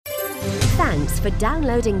Thanks for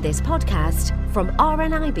downloading this podcast from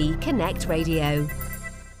RNIB Connect Radio.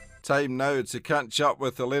 Time now to catch up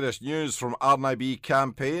with the latest news from RNIB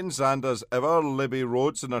campaigns, and as ever, Libby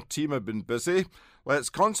Rhodes and her team have been busy. Let's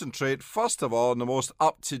concentrate first of all on the most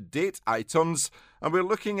up-to-date items, and we're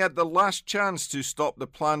looking at the last chance to stop the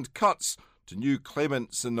planned cuts to new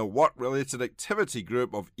claimants in the work-related activity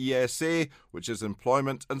group of ESA, which is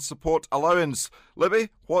Employment and Support Allowance. Libby,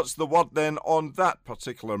 what's the word then on that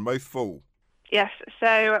particular mouthful? Yes,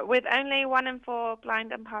 so with only 1 in 4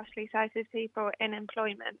 blind and partially sighted people in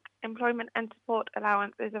employment and support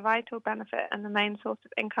allowance is a vital benefit and the main source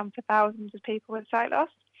of income for thousands of people with sight loss.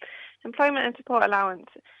 Employment and support allowance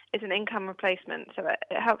is an income replacement, so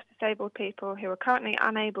it helps disabled people who are currently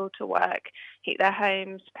unable to work, heat their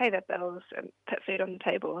homes, pay their bills and put food on the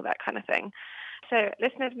table, that kind of thing. So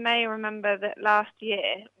listeners may remember that last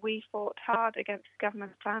year we fought hard against the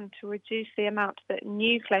government's plan to reduce the amount that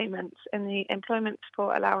new claimants in the Employment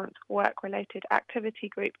Support Allowance work-related activity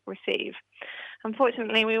group receive.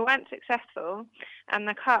 Unfortunately, we weren't successful, and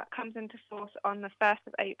the cut comes into force on the 1st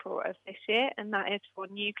of April of this year, and that is for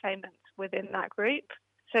new claimants within that group.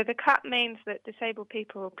 So the cut means that disabled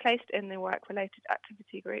people placed in the work-related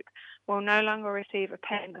activity group will no longer receive a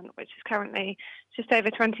payment, which is currently just over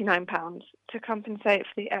 £29, to compensate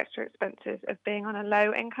for the extra expenses of being on a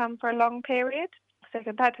low income for a long period. So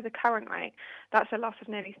compared to the current rate, that's a loss of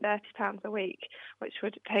nearly £30 a week, which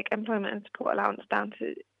would take employment and support allowance down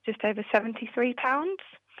to just over £73.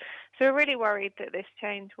 So we're really worried that this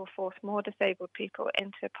change will force more disabled people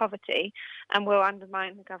into poverty and will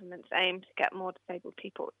undermine the government's aim to get more disabled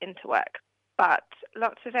people into work. But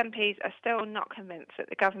lots of MPs are still not convinced that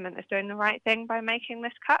the government is doing the right thing by making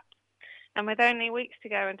this cut. And with only weeks to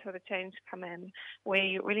go until the change come in,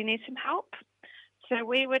 we really need some help. So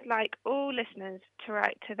we would like all listeners to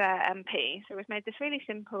write to their MP. So we've made this really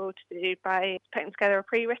simple to do by putting together a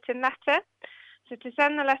pre-written letter. So to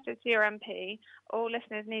send the letter to your MP, all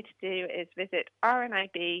listeners need to do is visit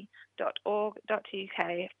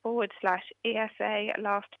rnib.org.uk/ESA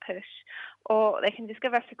last push, or they can just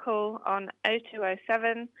give us a call on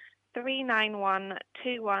 0207 391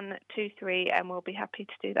 2123 and we'll be happy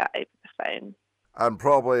to do that over the phone. And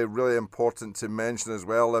probably really important to mention as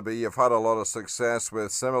well, Libby, you've had a lot of success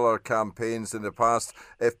with similar campaigns in the past.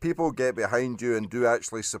 If people get behind you and do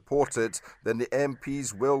actually support it, then the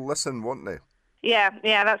MPs will listen, won't they? Yeah,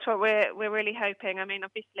 that's what we're really hoping. I mean,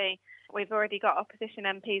 obviously, we've already got opposition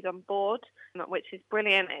MPs on board, which is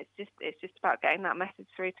brilliant. It's just about getting that message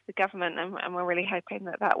through to the government, and we're really hoping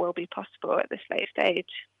that will be possible at this late stage.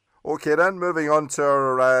 OK then, moving on to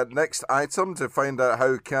our next item to find out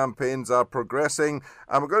how campaigns are progressing.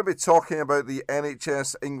 And we're going to be talking about the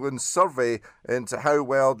NHS England survey into how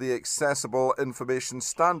well the Accessible Information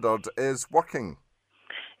Standard is working.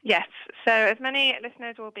 Yes, so as many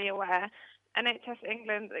listeners will be aware, NHS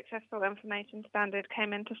England's Accessible Information Standard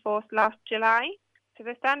came into force last July. So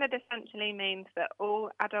the standard essentially means that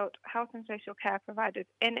all adult health and social care providers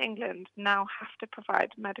in England now have to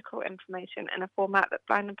provide medical information in a format that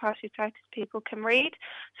blind and partially sighted people can read.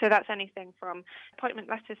 So that's anything from appointment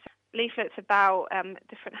letters, leaflets about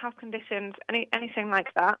different health conditions, anything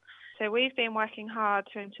like that. So we've been working hard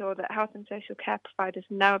to ensure that health and social care providers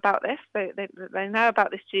know about this, they know about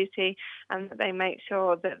this duty, and that they make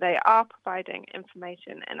sure that they are providing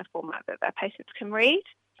information in a format that their patients can read.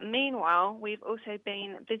 Meanwhile, we've also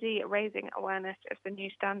been busy raising awareness of the new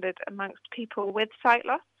standard amongst people with sight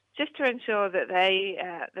loss, just to ensure that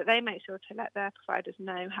they make sure to let their providers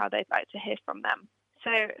know how they'd like to hear from them.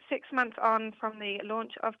 So 6 months on from the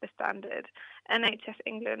launch of the standard, NHS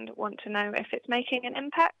England want to know if it's making an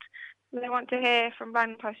impact. They want to hear from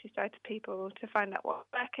blind and partially sighted people to find out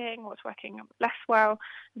what's working less well,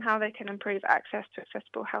 and how they can improve access to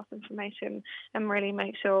accessible health information and really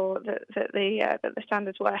make sure that the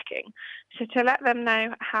standard's working. So to let them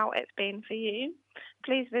know how it's been for you,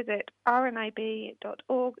 please visit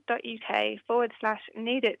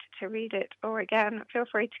rnib.org.uk/needit-to-read-it, or again, feel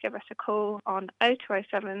free to give us a call on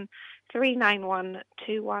 0207 391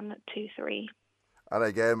 2123. And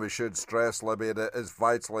again, we should stress, Libby, that it is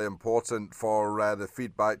vitally important for the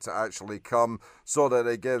feedback to actually come so that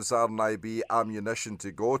it gives RNIB ammunition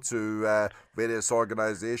to go to various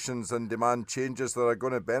organisations and demand changes that are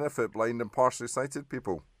going to benefit blind and partially sighted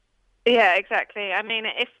people. Yeah, exactly. I mean,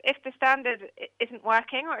 if the standard isn't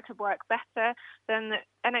working or it could work better, then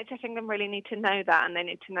NHS England really need to know that, and they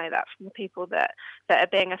need to know that from the people that are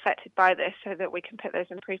being affected by this so that we can put those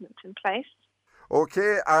improvements in place.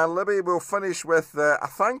 OK, and Libby, we'll finish with a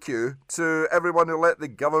thank you to everyone who let the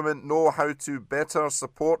government know how to better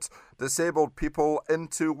support disabled people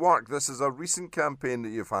into work. This is a recent campaign that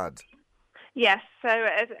you've had. Yes, so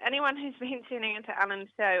as anyone who's been tuning into Alan's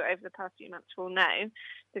show over the past few months will know,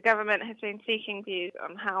 the government has been seeking views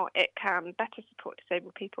on how it can better support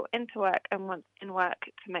disabled people into work and once in work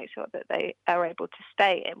to make sure that they are able to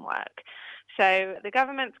stay in work. So the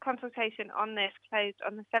government's consultation on this closed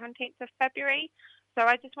on the 17th of February. So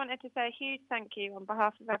I just wanted to say a huge thank you on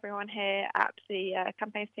behalf of everyone here at the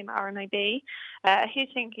campaigns team at RNIB. A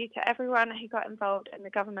huge thank you to everyone who got involved in the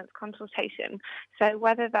government's consultation. So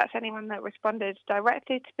whether that's anyone that responded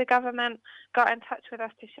directly to the government, got in touch with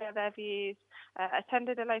us to share their views,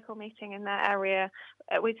 attended a local meeting in their area,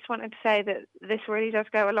 we just wanted to say that this really does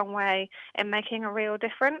go a long way in making a real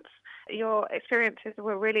difference. Your experiences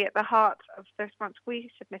were really at the heart of the response we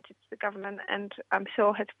submitted to the government, and I'm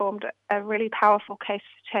sure has formed a really powerful case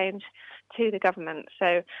for change to the government.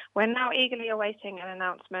 So we're now eagerly awaiting an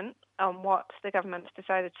announcement on what the government's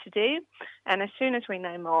decided to do, and as soon as we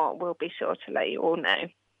know more, we'll be sure to let you all know.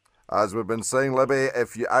 As we've been saying, Libby,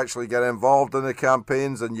 if you actually get involved in the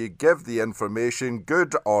campaigns and you give the information,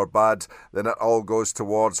 good or bad, then it all goes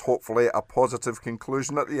towards, hopefully, a positive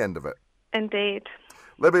conclusion at the end of it. Indeed.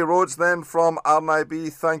 Libby Rhodes then from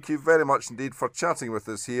RNIB, thank you very much indeed for chatting with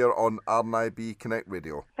us here on RNIB Connect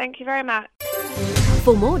Radio. Thank you very much.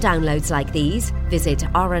 For more downloads like these, visit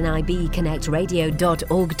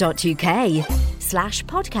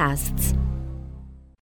rnibconnectradio.org.uk/podcasts.